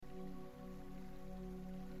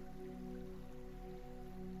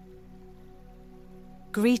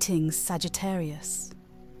Greetings, Sagittarius.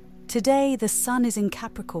 Today, the Sun is in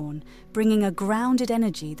Capricorn, bringing a grounded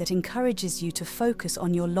energy that encourages you to focus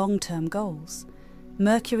on your long-term goals.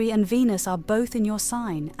 Mercury and Venus are both in your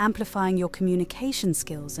sign, amplifying your communication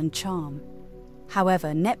skills and charm.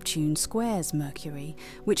 However, Neptune squares Mercury,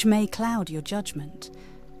 which may cloud your judgment.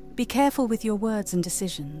 Be careful with your words and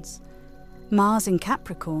decisions. Mars in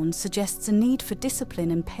Capricorn suggests a need for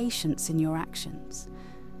discipline and patience in your actions.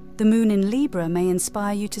 The Moon in Libra may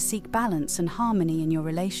inspire you to seek balance and harmony in your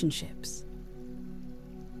relationships.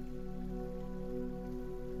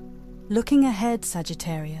 Looking ahead,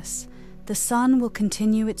 Sagittarius, the Sun will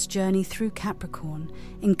continue its journey through Capricorn,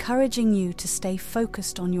 encouraging you to stay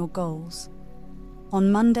focused on your goals.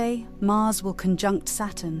 On Monday, Mars will conjunct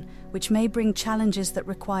Saturn, which may bring challenges that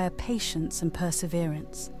require patience and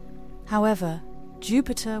perseverance. However,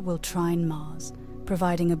 Jupiter will trine Mars,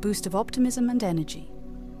 providing a boost of optimism and energy.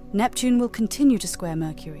 Neptune will continue to square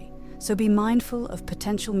Mercury, so be mindful of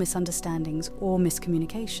potential misunderstandings or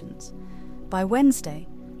miscommunications. By Wednesday,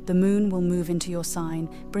 the Moon will move into your sign,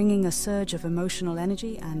 bringing a surge of emotional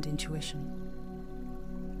energy and intuition.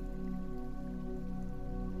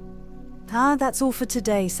 That's all for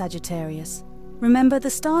today, Sagittarius. Remember, the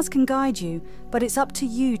stars can guide you, but it's up to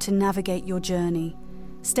you to navigate your journey.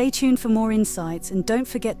 Stay tuned for more insights, and don't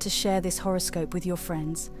forget to share this horoscope with your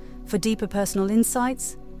friends. For deeper personal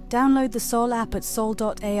insights, download the Sol app at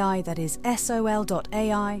sol.ai, that is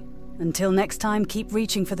sol.ai. Until next time, keep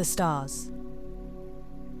reaching for the stars.